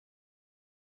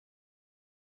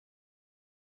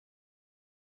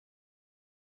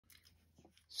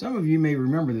Some of you may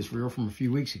remember this reel from a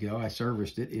few weeks ago. I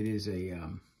serviced it. It is a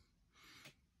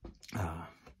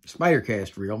spider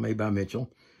cast reel made by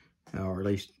Mitchell, or at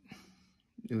least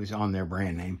it was on their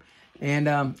brand name. And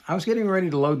I was getting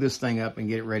ready to load this thing up and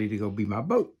get it ready to go be my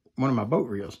boat, one of my boat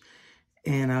reels.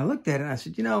 And I looked at it and I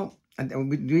said, you know,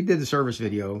 we did the service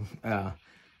video,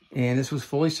 and this was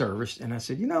fully serviced. And I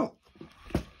said, you know,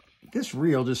 this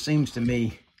reel just seems to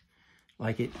me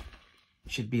like it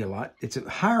should be it's a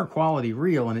higher quality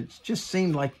reel, and it just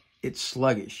seemed like it's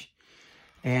sluggish.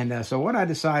 And so what I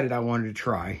decided I wanted to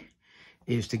try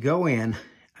is to go in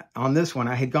on this one.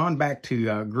 I had gone back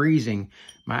to greasing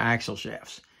my axle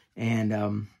shafts,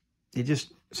 and it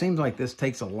just seems like this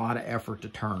takes a lot of effort to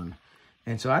turn.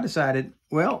 And so I decided,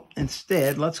 well,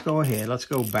 instead, let's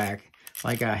go back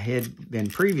like I had been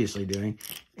previously doing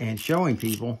and showing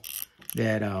people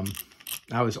that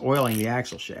I was oiling the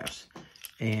axle shafts.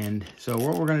 And so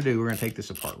what we're going to do, we're going to take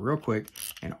this apart real quick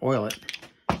and oil it.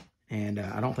 And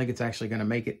I don't think it's actually going to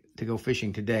make it to go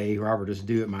fishing today. Robert is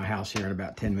due at my house here in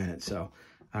about 10 minutes. So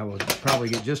I will probably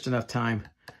get just enough time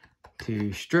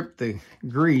to strip the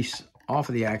grease off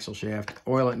of the axle shaft,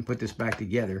 oil it, and put this back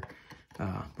together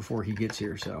before he gets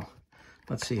here. So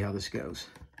let's see how this goes.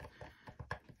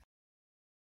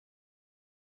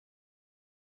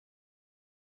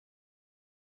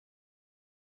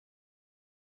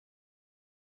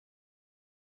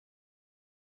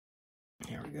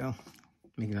 There we go.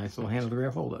 Make a nice little handle to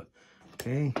grab hold of.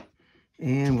 Okay.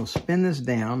 And we'll spin this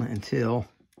down until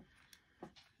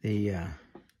the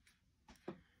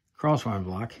crosswind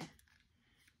block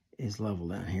is level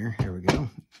down here. There we go.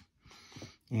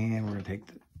 And we're going to take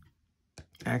the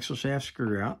axle shaft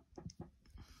screw out.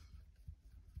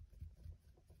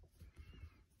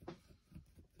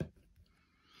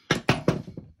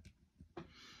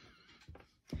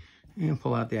 And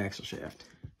pull out the axle shaft.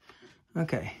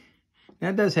 Okay.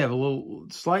 That does have a little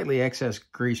slightly excess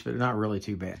grease, but not really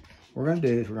too bad. What we're going to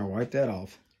do is we're going to wipe that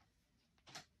off.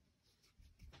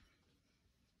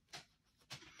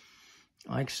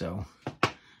 Like so.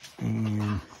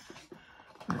 And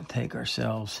we're going to take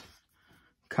ourselves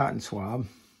a cotton swab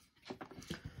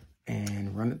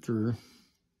and run it through.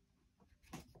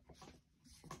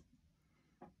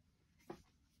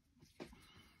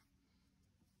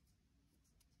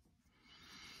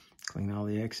 Clean all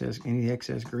the any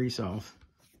excess grease off.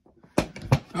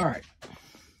 All right.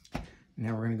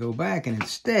 Now we're going to go back, and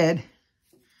instead,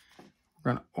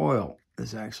 we're going to oil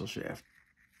this axle shaft.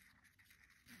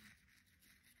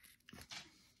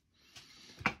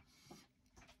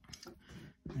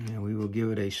 And we will give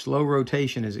it a slow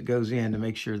rotation as it goes in to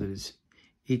make sure that it's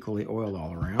equally oiled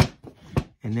all around.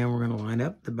 And then we're going to line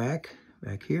up the back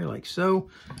here like so.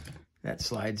 That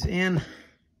slides in.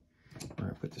 We're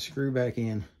going to put the screw back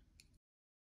in.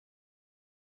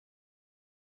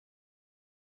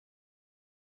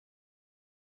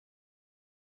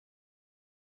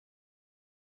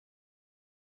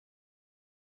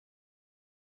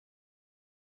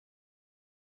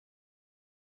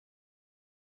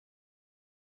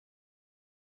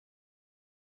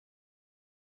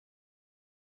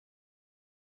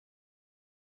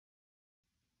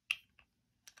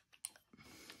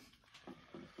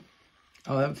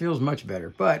 Oh, that feels much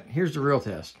better. But here's the real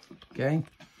test, okay?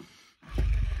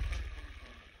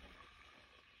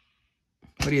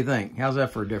 What do you think? How's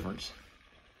that for a difference?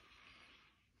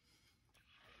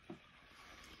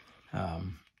 I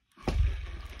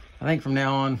think from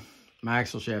now on, my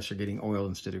axle shafts are getting oiled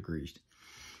instead of greased.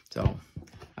 So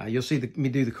you'll see me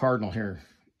do the Cardinal here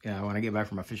when I get back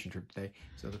from my fishing trip today.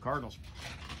 So the Cardinals.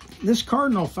 This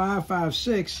Cardinal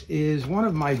 556 is one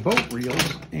of my boat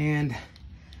reels, and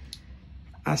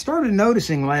I started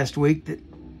noticing last week that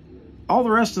all the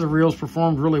rest of the reels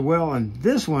performed really well, and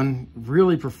this one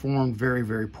really performed very,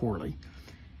 very poorly.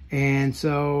 And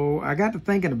so I got to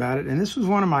thinking about it, and this was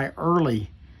one of my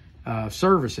early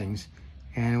servicings.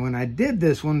 And when I did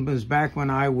this one was back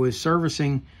when I was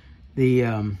servicing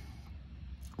the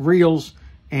reels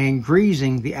and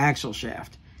greasing the axle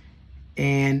shaft.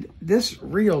 And this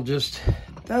reel just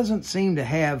doesn't seem to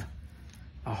have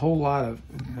a whole lot of,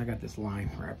 I got this line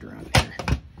wrapped around here.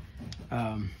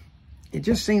 It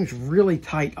just seems really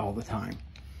tight all the time.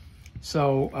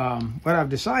 So what I've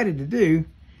decided to do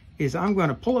is I'm going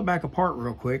to pull it back apart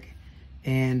real quick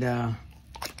and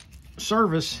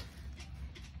service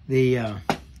the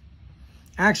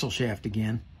axle shaft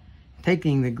again.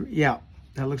 Taking the, yeah,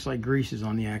 that looks like grease is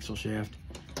on the axle shaft.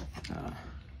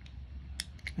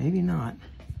 Maybe not.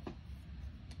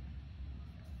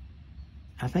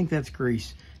 I think that's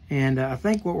grease. And I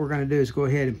think what we're going to do is go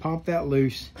ahead and pop that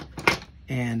loose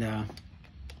and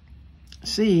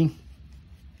see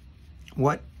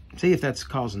what see if that's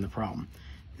causing the problem.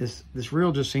 This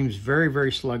reel just seems very,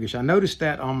 very sluggish. I noticed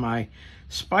that on my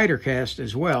spider cast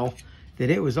as well, that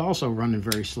it was also running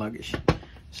very sluggish.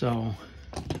 So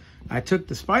I took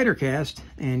the spider cast,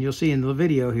 and you'll see in the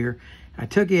video here, I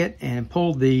took it and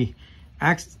pulled the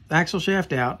axle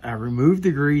shaft out. I removed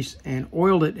the grease and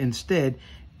oiled it instead,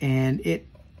 and it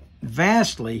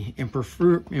vastly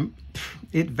improved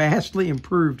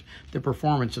the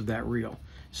performance of that reel.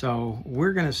 So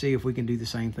we're going to see if we can do the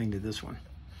same thing to this one.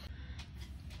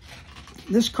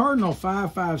 This Cardinal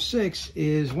 556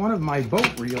 is one of my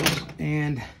boat reels,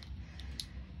 and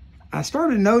I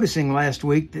started noticing last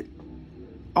week that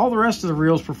all the rest of the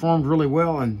reels performed really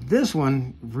well, and this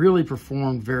one really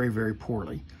performed very, very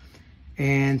poorly.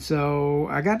 And so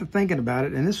I got to thinking about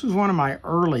it, and this was one of my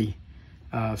early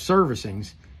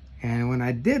servicings. And when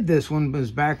I did this one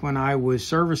was back when I was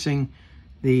servicing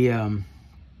the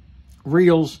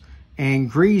reels and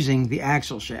greasing the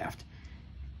axle shaft.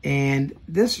 And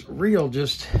this reel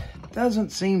just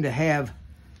doesn't seem to have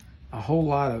a whole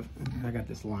lot of, I got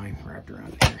this line wrapped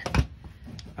around here.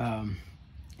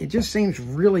 It just seems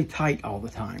really tight all the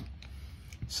time.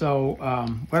 So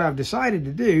what I've decided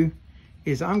to do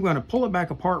is I'm going to pull it back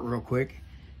apart real quick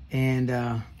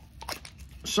and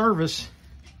service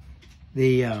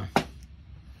the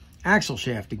axle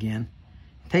shaft again.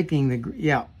 Taking the,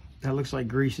 yeah, that looks like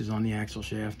grease is on the axle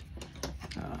shaft.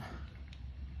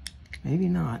 Maybe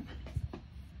not.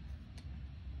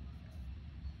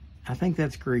 I think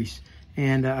that's grease.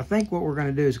 And I think what we're going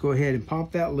to do is go ahead and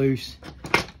pop that loose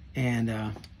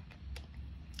and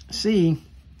see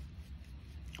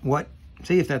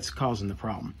if that's causing the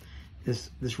problem.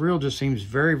 This reel just seems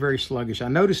very, very sluggish. I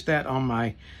noticed that on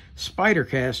my spider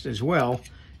cast as well,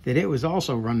 that it was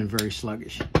also running very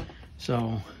sluggish.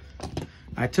 So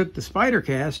I took the spider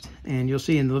cast, and you'll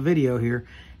see in the video here,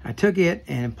 I took it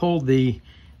and pulled the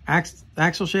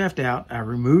axle shaft out. I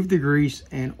removed the grease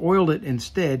and oiled it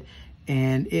instead,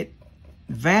 and it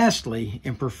vastly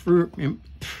improved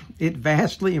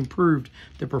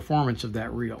the performance of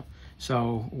that reel.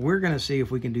 So we're going to see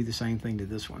if we can do the same thing to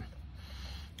this one.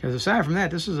 Because aside from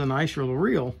that, this is a nice little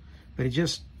reel, but it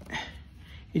just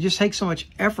takes so much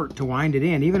effort to wind it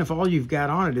in. Even if all you've got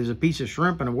on it is a piece of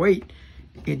shrimp and a weight,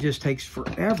 it just takes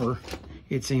forever,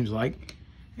 it seems like.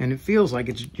 And it feels like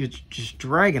it's just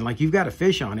dragging, like you've got a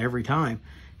fish on every time.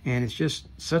 And it's just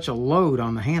such a load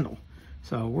on the handle.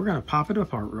 So we're going to pop it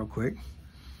apart real quick.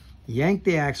 Yank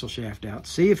the axle shaft out.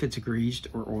 See if it's greased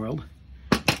or oiled.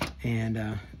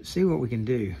 And see what we can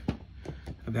do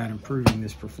about improving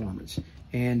this performance.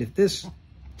 And if this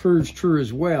proves true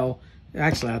as well,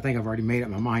 actually I think I've already made up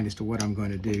my mind as to what I'm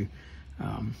going to do.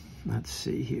 Let's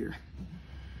see here.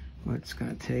 What it's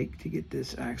going to take to get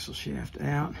this axle shaft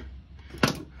out.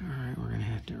 All right, we're going to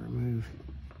have to remove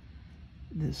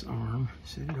this arm,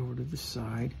 set it over to the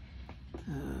side.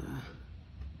 I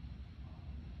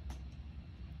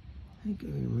think I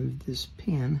removed this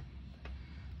pin,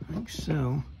 like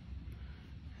so,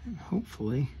 and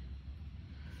hopefully,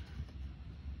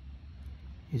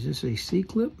 is this a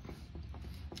C-clip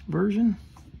version?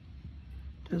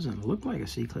 Doesn't look like a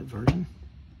C-clip version.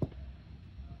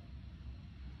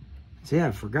 See,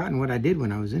 I've forgotten what I did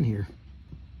when I was in here.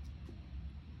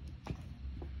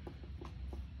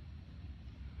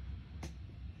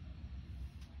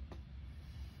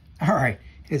 All right,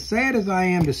 as sad as I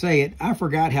am to say it, I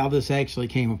forgot how this actually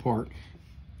came apart.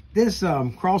 This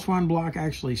crosswind block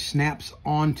actually snaps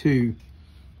onto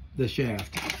the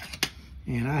shaft,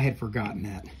 and I had forgotten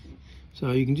that.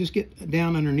 So you can just get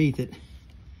down underneath it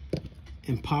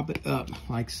and pop it up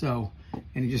like so,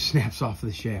 and it just snaps off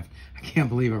the shaft. I can't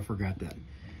believe I forgot that.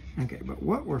 Okay, but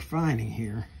what we're finding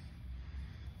here,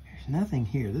 there's nothing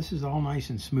here. This is all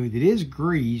nice and smooth. It is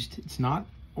greased. It's not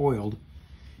oiled.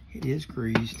 It is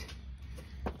greased.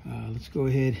 Let's go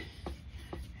ahead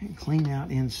and clean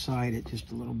out inside it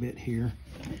just a little bit here.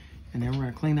 And then we're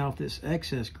going to clean off this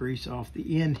excess grease off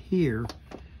the end here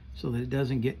so that it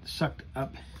doesn't get sucked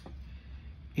up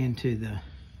into the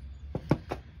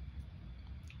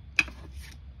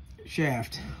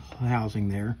shaft housing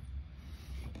there.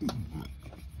 And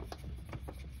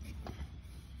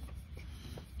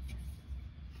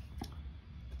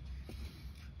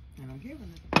I'm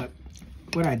giving it, but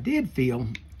what I did feel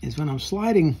is when I'm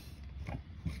sliding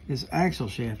this axle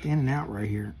shaft in and out right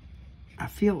here, I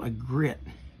feel a grit.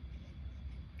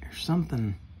 There's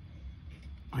something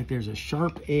like there's a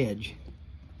sharp edge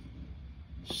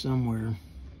somewhere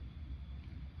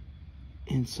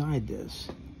inside this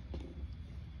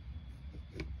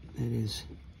that is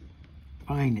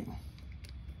binding.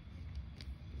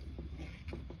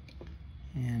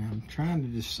 And I'm trying to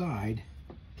decide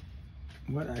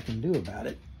what I can do about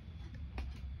it.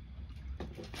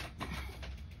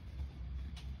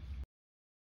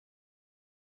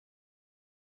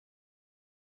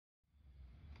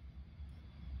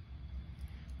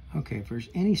 Okay, if there's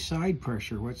any side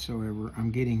pressure whatsoever,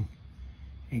 I'm getting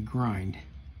a grind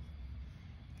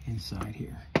inside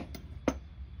here. So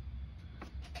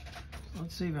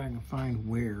let's see if I can find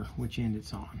which end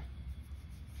it's on.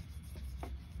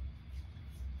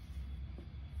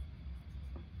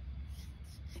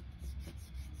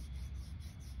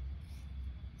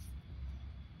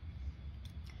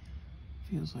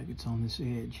 Feels like it's on this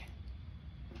edge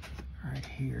right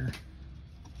here.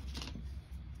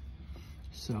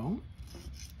 So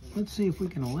let's see if we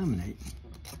can eliminate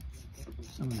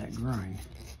some of that grind.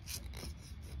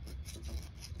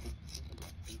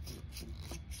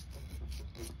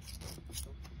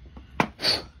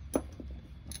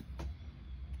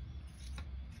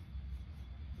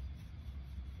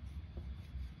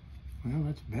 Well,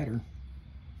 that's better.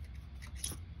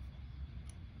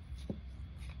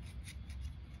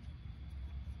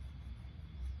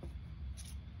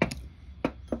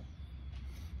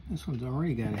 This one's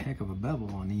already got a heck of a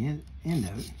bevel on the end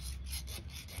of it.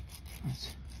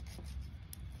 Let's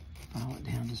file it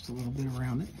down just a little bit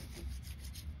around it.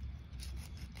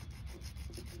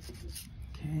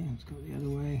 Okay, let's go the other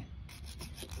way.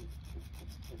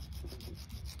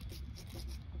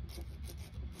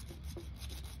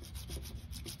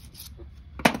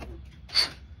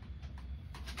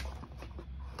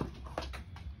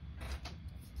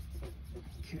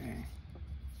 Okay.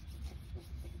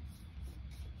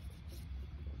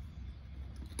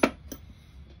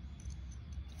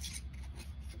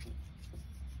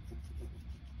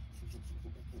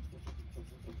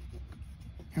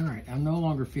 All right, I'm no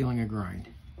longer feeling a grind.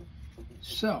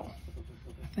 So,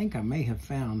 I think I may have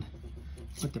found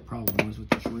what the problem was with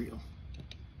this reel.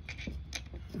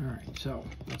 All right, so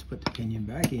let's put the pinion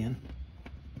back in.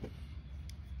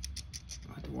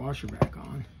 Put the washer back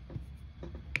on.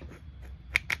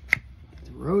 Put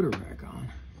the rotor back on.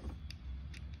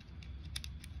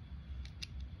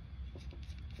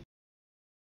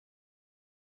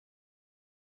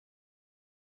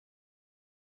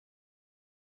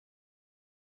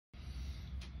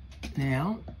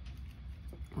 Now,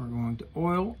 we're going to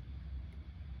oil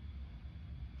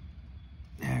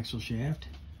the axle shaft.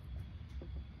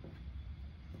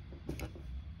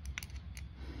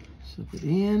 Slip it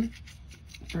in,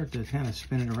 start to kind of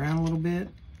spin it around a little bit,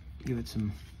 give it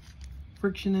some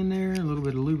friction in there, a little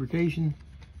bit of lubrication.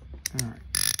 All right.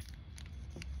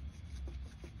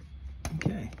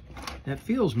 Okay, that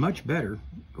feels much better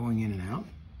going in and out.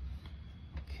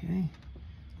 Okay,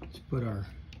 let's put our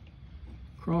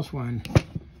crosswind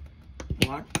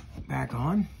block back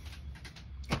on,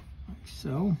 like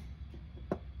so.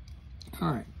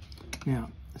 All right, now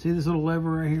see this little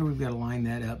lever right here? We've got to line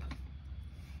that up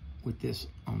with this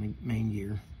on the main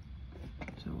gear.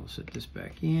 So we'll set this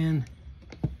back in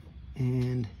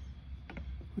and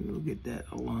we will get that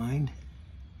aligned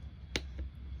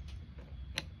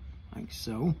like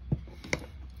so.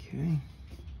 Okay,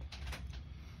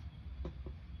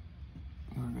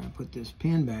 we're going to put this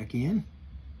pin back in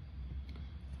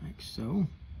like so.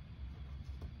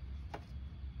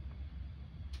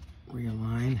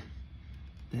 Realign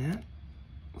that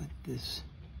with this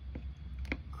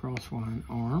crosswind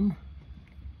arm.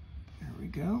 There we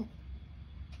go.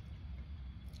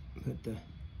 Put the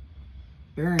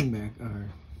bearing back, or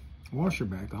washer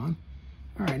back on.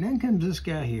 All right, then comes this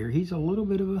guy here. He's a little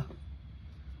bit of a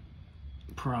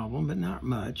problem, but not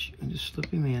much. And just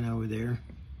slip him in over there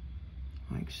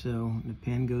like so. The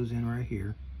pin goes in right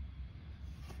here.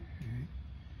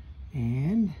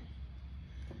 And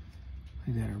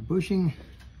we got our bushing.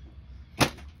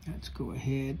 Let's go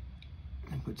ahead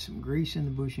and put some grease in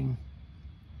the bushing.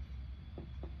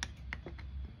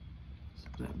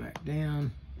 Slip that back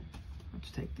down.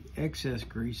 Let's take the excess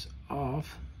grease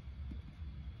off,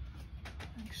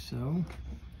 like so.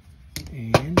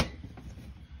 And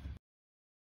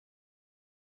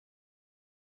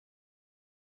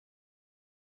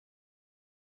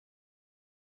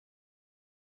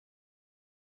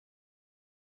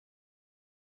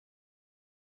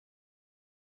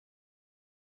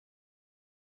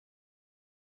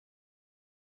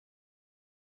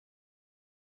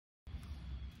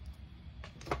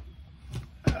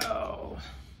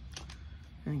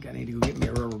I think I need to go get me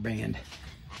a rubber band.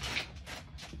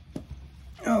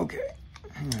 Okay,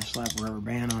 I'm gonna slap a rubber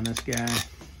band on this guy.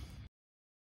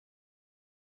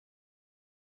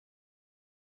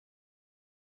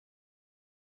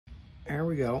 There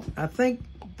we go. I think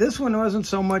this one wasn't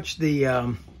so much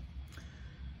the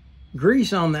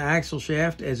grease on the axle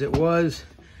shaft as it was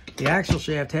the axle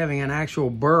shaft having an actual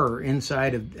burr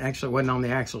inside of, actually it wasn't on the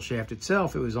axle shaft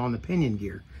itself, it was on the pinion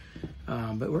gear.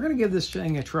 But we're going to give this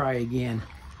thing a try again.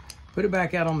 Put it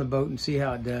back out on the boat and see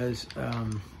how it does.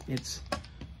 It's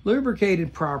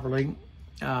lubricated properly.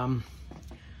 I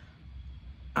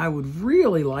would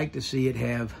really like to see it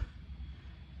have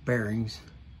bearings,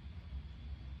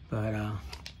 but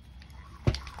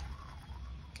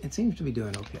it seems to be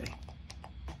doing okay.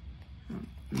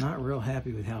 I'm not real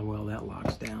happy with how well that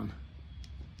locks down.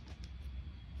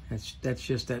 That's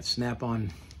just that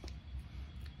snap-on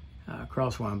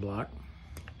crosswind block.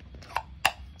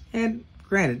 And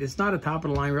granted, it's not a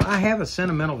top-of-the-line reel. I have a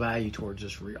sentimental value towards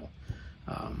this reel.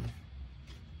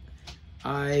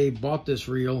 I bought this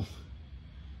reel,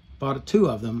 bought two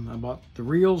of them. I bought the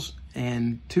reels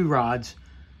and two rods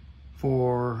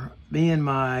for me and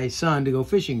my son to go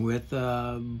fishing with,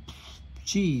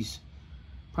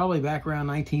 probably back around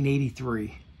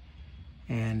 1983.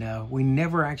 And we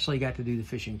never actually got to do the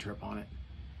fishing trip on it.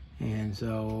 And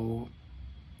so,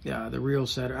 yeah, the reel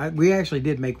setter, we actually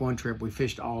did make one trip. We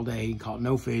fished all day, caught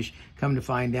no fish. Come to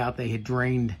find out they had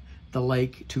drained the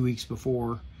lake 2 weeks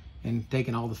before and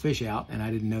taken all the fish out, and I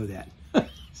didn't know that.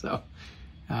 So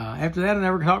after that, I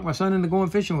never talked my son into going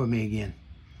fishing with me again.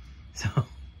 So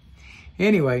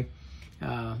anyway,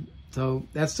 so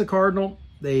that's the Cardinal.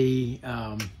 The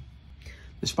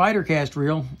spider cast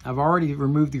reel, I've already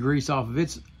removed the grease off of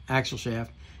its axle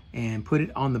shaft and put it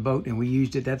on the boat, and we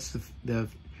used it. That's the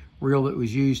reel that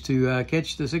was used to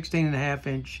catch the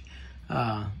 16.5-inch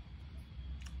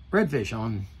redfish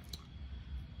on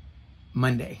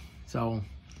Monday. So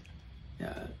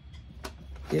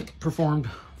it performed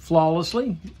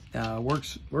flawlessly,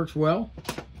 works well,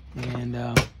 and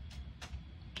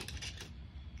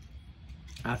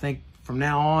I think from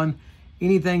now on,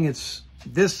 anything that's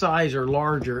this size or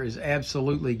larger is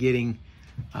absolutely getting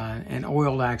an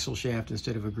oiled axle shaft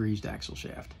instead of a greased axle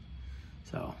shaft.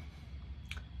 So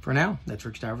for now, that's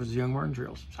Rick Stivers of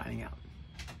YoungMartin'sReels signing out.